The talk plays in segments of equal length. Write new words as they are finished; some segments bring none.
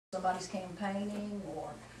somebody's campaigning or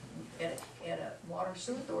at a water and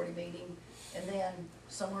sewer authority meeting, and then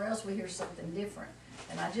somewhere else we hear something different.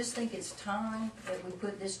 And I just think it's time that we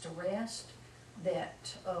put this to rest, that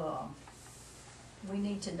we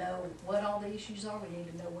need to know what all the issues are. We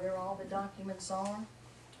need to know where all the documents are.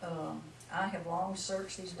 I have long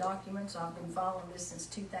searched these documents. I've been following this since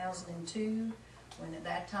 2002, when at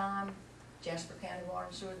that time Jasper County Water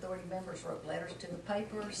and Sewer Authority members wrote letters to the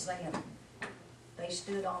paper saying they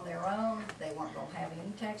stood on their own, they weren't going to have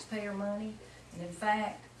any taxpayer money. And in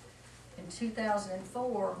fact, in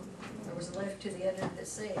 2004, there was a letter to the editor that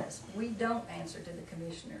says, "We don't answer to the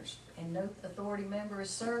commissioners, and no authority member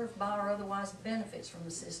is served by or otherwise benefits from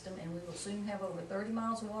the system, and we will soon have over 30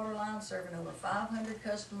 miles of water line serving over 500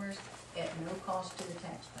 customers at no cost to the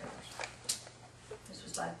taxpayers." This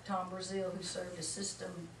was by Tom Brazil, who served as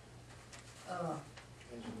system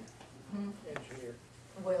engineer.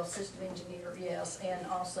 Well, system engineer, yes, and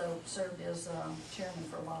also served as chairman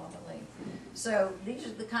for a while, I believe. So these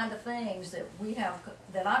are the kind of things that we have,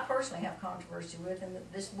 that I personally have controversy with, and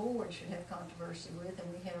that this board should have controversy with,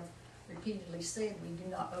 and we have repeatedly said we do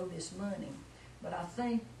not owe this money. But I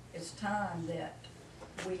think it's time that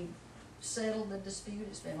we settle the dispute.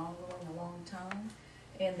 It's been ongoing a long time,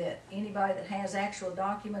 and that anybody that has actual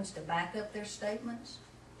documents to back up their statements,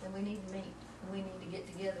 then we need to meet. We need to get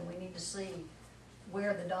together. We need to see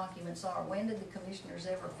where the documents are. When did the commissioners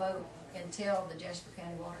ever vote and tell the Jasper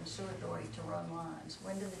County Water and Sewer Authority to run lines?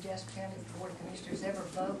 When did the Jasper County Board of Commissioners ever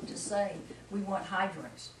vote to say, we want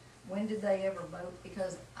hydrants? When did they ever vote?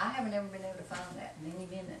 Because I haven't ever been able to find that in any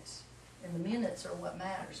minutes. And the minutes are what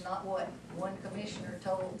matters, not what one commissioner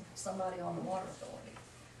told somebody on the water authority,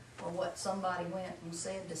 or what somebody went and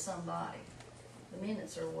said to somebody. The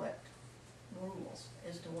minutes are what rules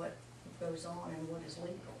as to what goes on and what is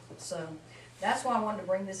legal. So that's why I wanted to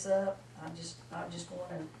bring this up. I just want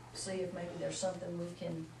to see if maybe there's something we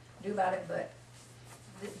can do about it. But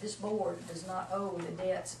this board does not owe the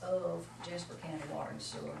debts of Jasper County Water and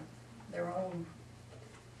Sewer. Their own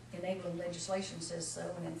enabling legislation says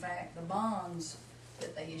so, and in fact, the bonds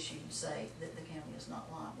that they issued say that the county is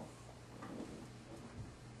not liable.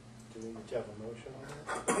 Do we need to have a motion on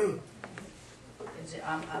that?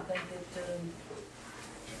 I think that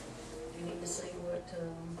we need to see what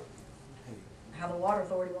how the water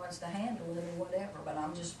authority wants to handle it or whatever. But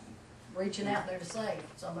I'm just reaching out there to say,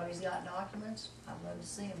 if somebody's got documents, I'd love to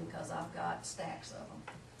see them, because I've got stacks of them.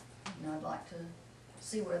 And I'd like to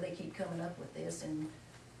see where they keep coming up with this, and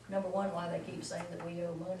number one, why they keep saying that we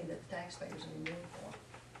owe money that the taxpayers are in need for.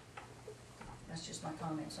 That's just my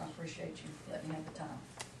comments. I appreciate you letting me have the time.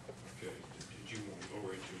 Okay, did you want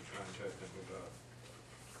Lori to contact them about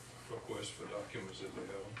requests for documents that they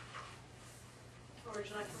have? Or would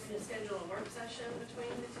you like for me to schedule a work session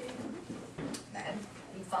between the two? That'd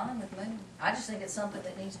be fine with me. I just think it's something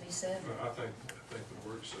that needs to be said. Well, I think the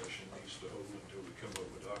work session needs to hold until we come up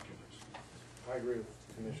with documents. I agree with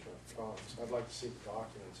Commissioner Collins. I'd like to see the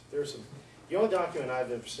documents. There's some, the only document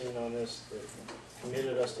I've ever seen on this that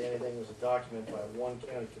committed us to anything was a document by one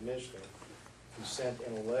county commissioner who sent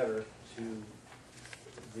in a letter to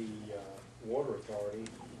the water authority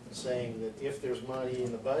saying that if there's money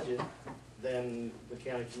in the budget, then the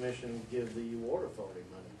county commission would give the water authority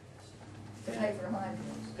money. To pay for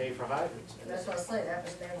hydrants. Pay for hydrants. That's what I say, that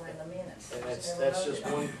was never in the minutes. And It was that's never just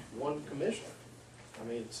voted on. one commissioner. I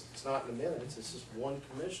mean, it's not in the minutes, it's just one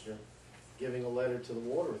commissioner giving a letter to the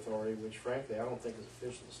water authority, which frankly I don't think is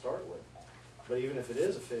official to start with. But even if it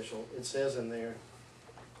is official, it says in there,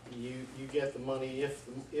 you get the money if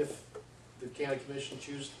the county commission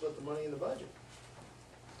chooses to put the money in the budget.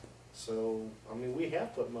 So, I mean, we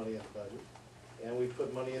have put money in the budget, and we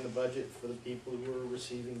put money in the budget for the people who are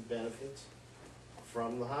receiving benefits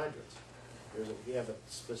from the hydrants. We have a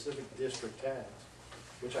specific district tax,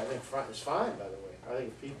 which I think is fine, by the way. I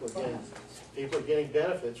think if people are getting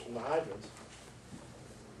benefits from the hydrants,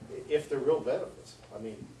 if they're real benefits, I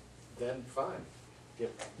mean, then fine,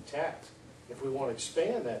 get taxed. If we want to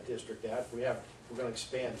expand that district out, if we're going to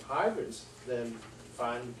expand hydrants, then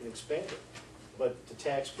fine, we can expand it. But to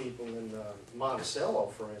tax people in Monticello,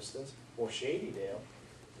 for instance, or Shadydale,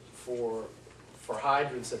 for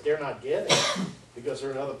hydrants that they're not getting because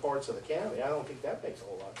they're in other parts of the county, I don't think that makes a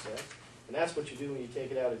whole lot of sense. And that's what you do when you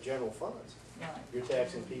take it out of general funds. Right. You're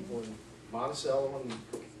taxing people in Monticello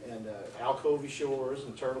and Alcovey Shores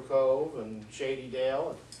and Turtle Cove and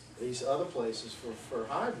Shadydale and these other places for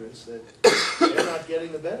hydrants that they're not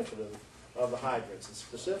getting the benefit of the hydrants, and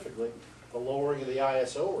specifically the lowering of the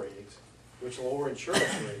ISO ratings, which lower insurance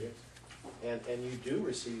ratings, and you do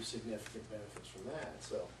receive significant benefits from that.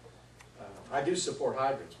 So I do support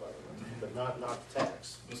hydrants, by the way, but not the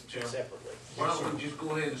tax. Mr. Chairman. separately. Why don't we just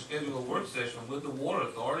go ahead and schedule a work session with the water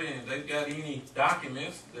authority, and if they've got any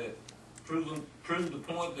documents that prove the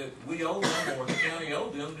point that we owe them or the county owe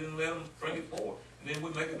them, then let them bring it forward. And then we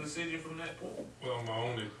make a decision from that point. Well, my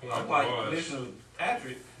only point I'm like was, Commissioner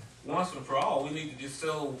Patrick, once and for all, we need to just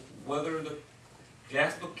settle whether the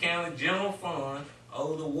Jasper County General Fund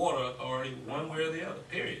owe the water authority one way or the other,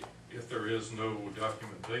 period. if there is no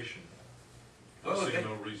documentation, I Well, see they-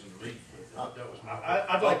 no reason to read. That was my.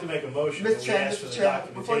 I'd like to make a motion that Mr. we Chairman, ask for Mr. the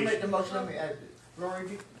Chairman, before you make the documentation. motion, let me add, Rory,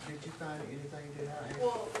 did you find anything you did not answer?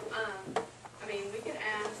 Well, I mean, we could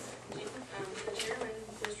ask, the chairman,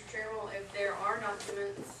 Mr. Chairman, if there are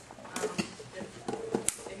documents,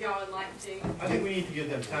 if y'all would like to. I think we need to give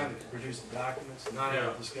them time to produce the documents, not have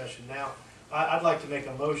Yeah. a discussion now. I'd like to make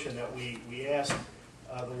a motion that we ask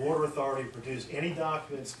the water authority to produce any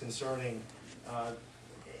documents concerning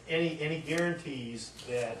any guarantees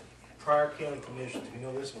that prior county commissions, we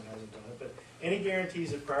know this one hasn't done it, but any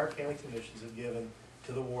guarantees that prior county commissions have given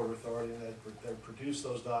to the water authority, and that produce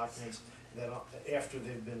those documents, that after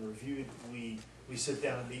they've been reviewed, we sit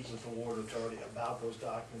down and meet with the water authority about those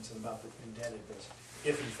documents and about the indebtedness,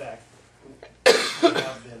 if in fact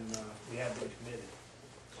we have been committed.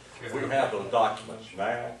 We have those documents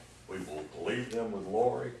now, we will leave them with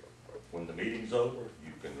Lori. When the meeting's over,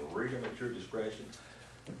 you can read them at your discretion.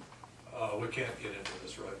 We can't get into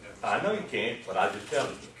this right now. I know you can't, but I just tell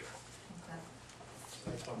you. Okay.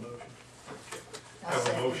 That's my motion. I'll Have a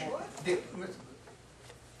second motion.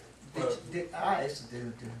 that. I asked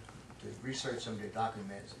to research some of the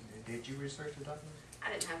documents. Did you research the documents?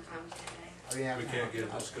 I didn't have time today. Oh, yeah. We can't get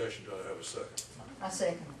a discussion till I have a second. I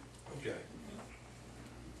second. Okay.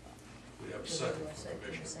 We have a Do second you want from to second?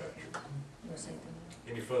 Commissioner Second. Patrick. You want to second?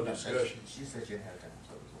 Any further discussion? She said you didn't have time,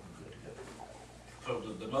 so it was good to go.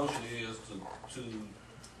 So the motion is to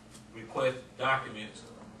request documents,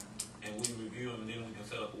 and we review them, and then we can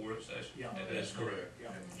set up a work session. Yeah. That's correct. Yeah.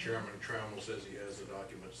 And Chairman Trammell says he has the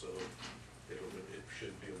documents, so it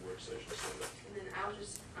should be a work session set up. And then I'll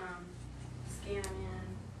just, scan them in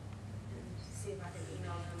and see if I can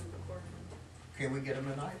email them accordingly. Can we get them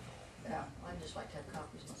tonight? Yeah, I'd just like to have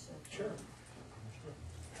copies myself. Sure.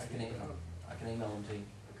 I can email them to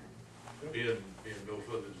you. Being no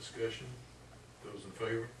further discussion, those in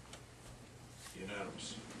favor?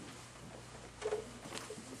 Unanimous.